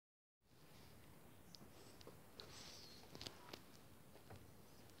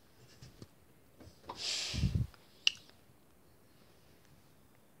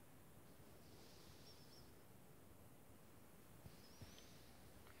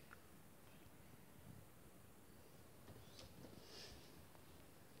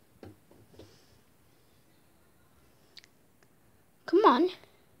on.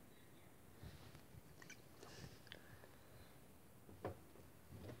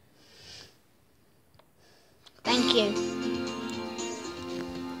 Thank you.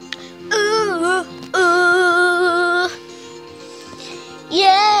 Ooh, ooh,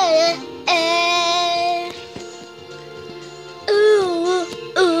 yeah. Ooh,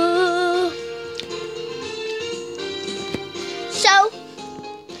 ooh. So,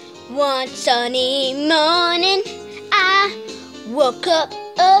 one sunny morning, I woke up,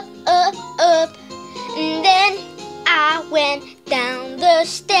 and then I went down the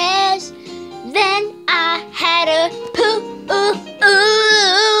stairs. Then I had a poo.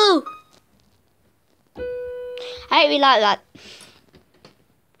 I hope you like that.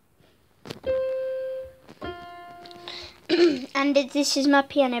 And this is my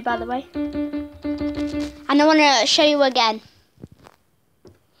piano, by the way. And I want to show you again.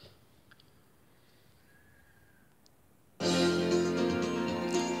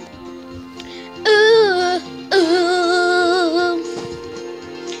 Ooh, ooh,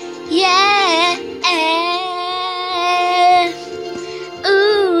 yeah.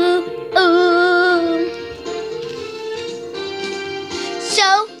 Ooh, ooh.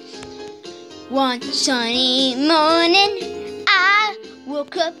 So, one sunny morning, I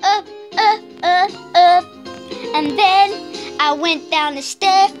woke up, and then I went down the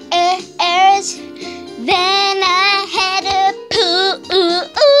stairs. Then I had a poo,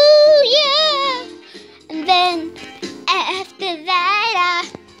 yeah. And then after that, I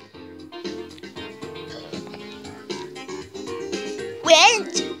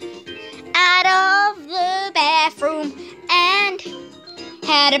went out of the bathroom and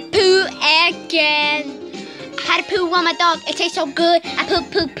had a poo again. I had a poo on my dog. It tastes so good. I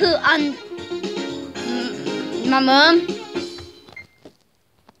poo on my mum.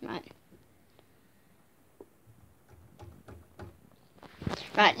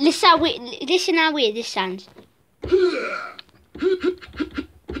 Right, listen how weird this sounds.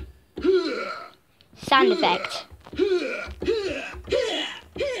 Sound effect.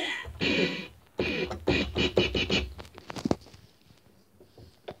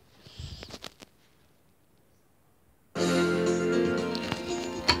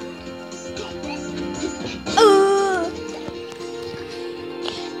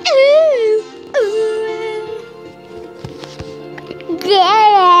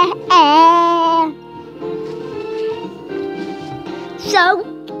 So,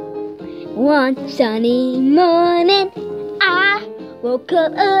 one sunny morning, I woke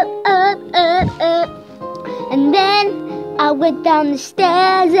up, and then I went down the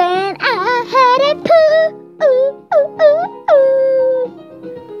stairs and I had a poo.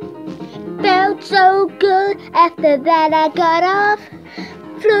 Felt so good. After that, I got off,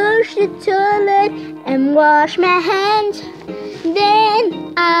 flushed the toilet, and washed my hands.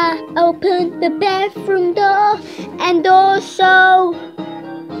 Then I opened the bathroom door, and also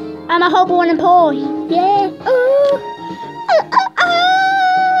I'm a hobo and a boy. Yeah. Ooh.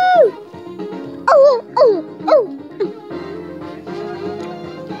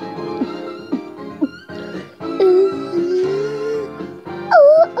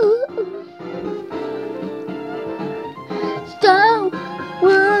 So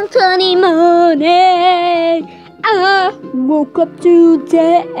one sunny morning, I woke up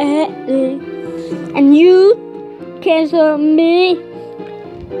today, and you can't stop me.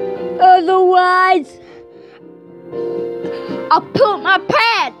 Otherwise, I'll poop my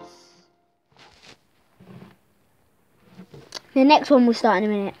pants. The next one will start in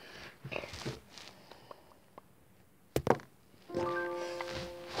a minute.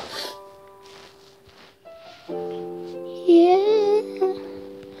 Yeah.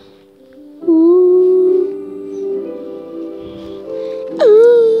 Ooh.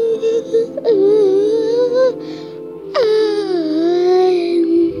 Ooh.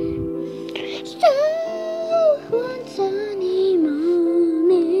 So one sunny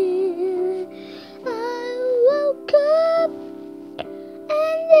morning, I woke up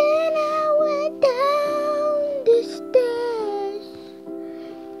and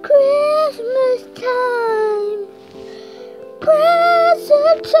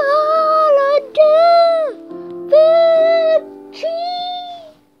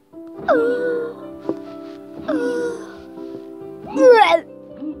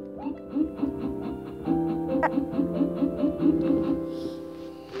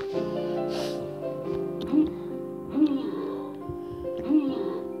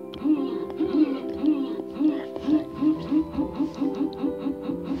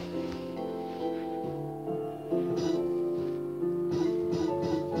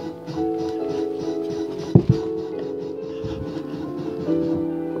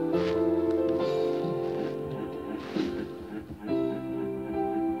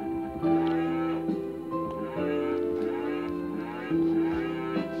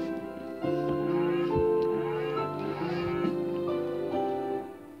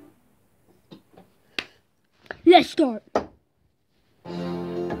Let's start. So,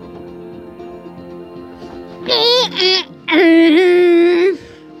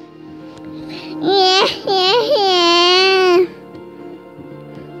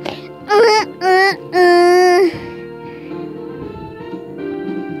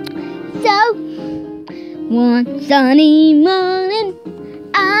 one sunny morning,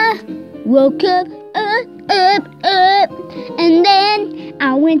 I woke up, and then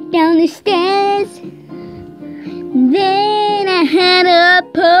I went down the stairs. Then I had a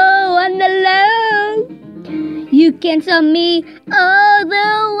pull on the low. You can't stop me,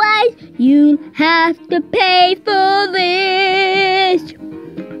 otherwise you'll have to pay for this.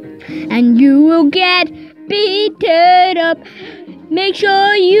 And you will get beaten up. Make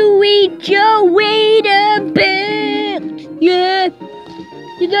sure you eat your weight a bit. Yeah,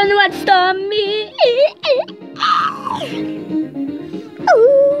 you don't know what to stop me.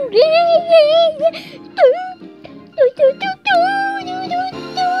 Ooh,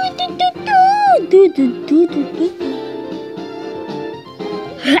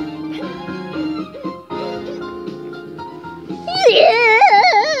 yeah.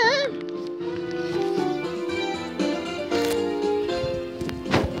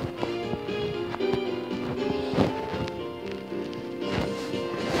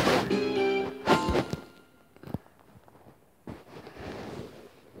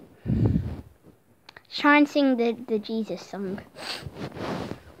 Try and sing the Jesus song.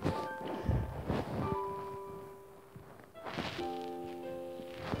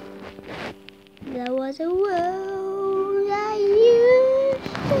 There was a world I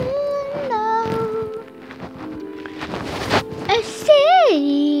used to know, a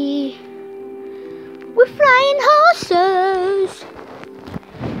city with flying horses.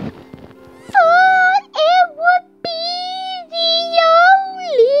 Thought it would be the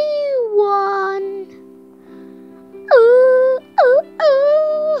only one. Ooh, ooh,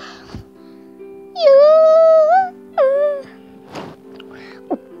 ooh. You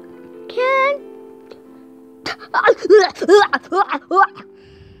can't.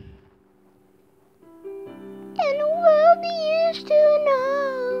 In a world I used to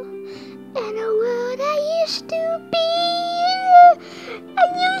know, in a world I used to be, I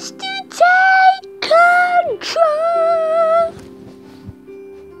used to take control.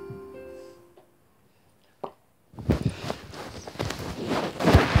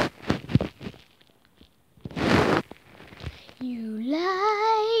 You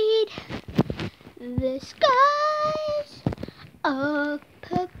light the skies up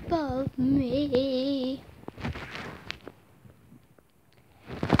above me.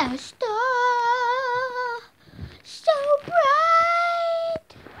 A star so bright,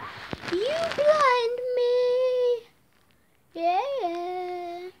 you blind me.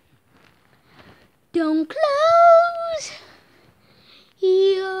 Yeah. Don't close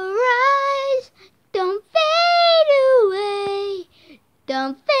your eyes, don't fade away,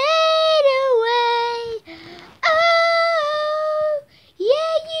 don't fade away. Oh,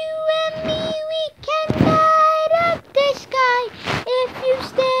 yeah, you and me, we can light up the sky. If you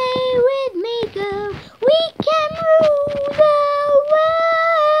stay with me, girl, we can rule the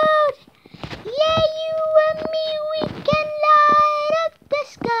world. Yeah, you and me, we can light up the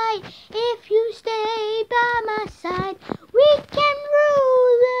sky. If you stay by my side, we can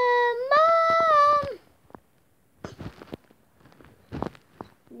rule them all.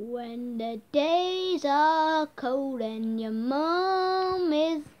 When the days are cold and your mom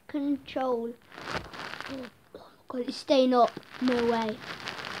is controlled. Oh God, it's staying up. No way.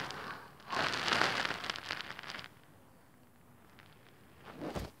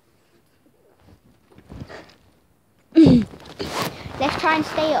 Let's try and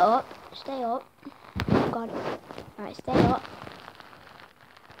stay up. Stay up. Oh God. Alright, stay up.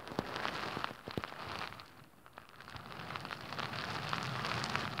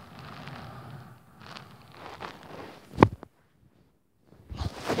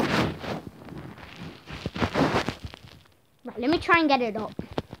 Right, let me try and get it up.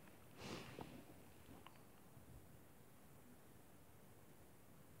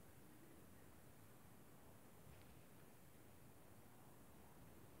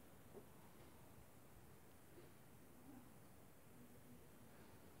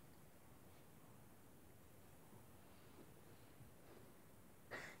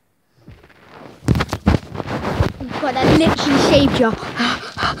 God, that literally saved you.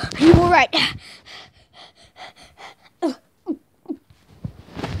 Are you alright?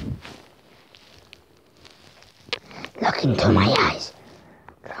 Look into my eyes.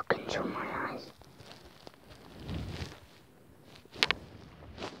 Look into my eyes.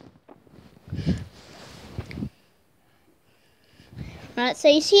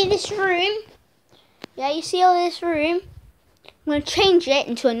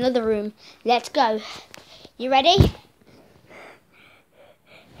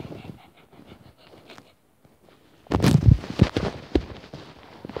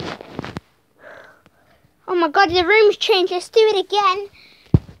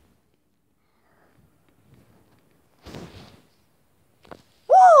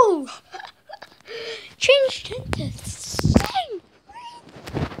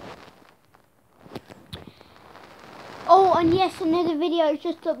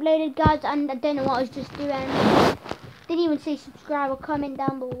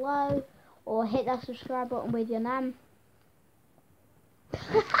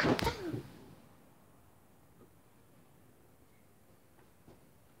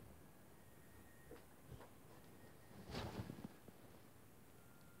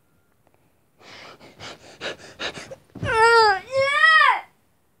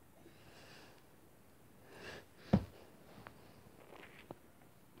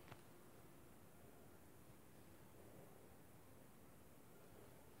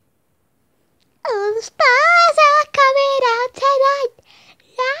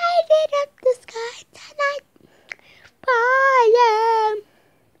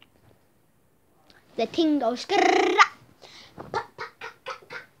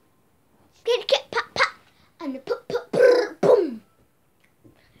 Boom.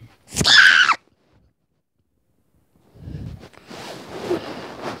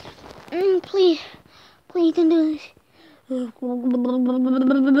 Please don't do this.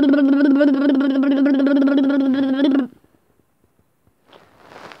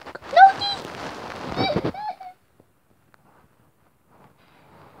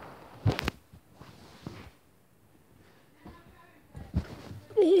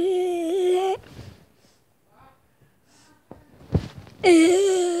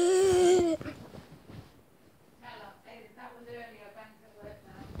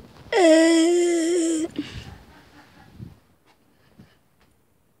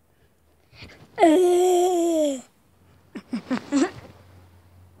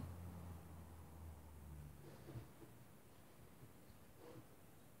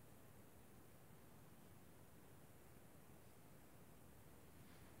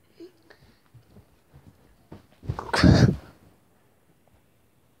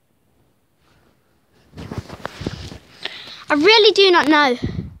 I really do not know.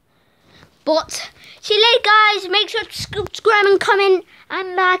 But see you later, guys. Make sure to subscribe and comment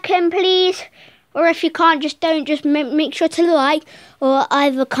and like him, please. Or if you can't, just don't. Just make sure to like or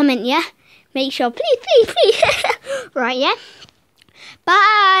either comment, yeah? Make sure, please. Right, yeah?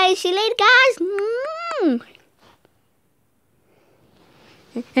 Bye. See you later,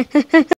 guys.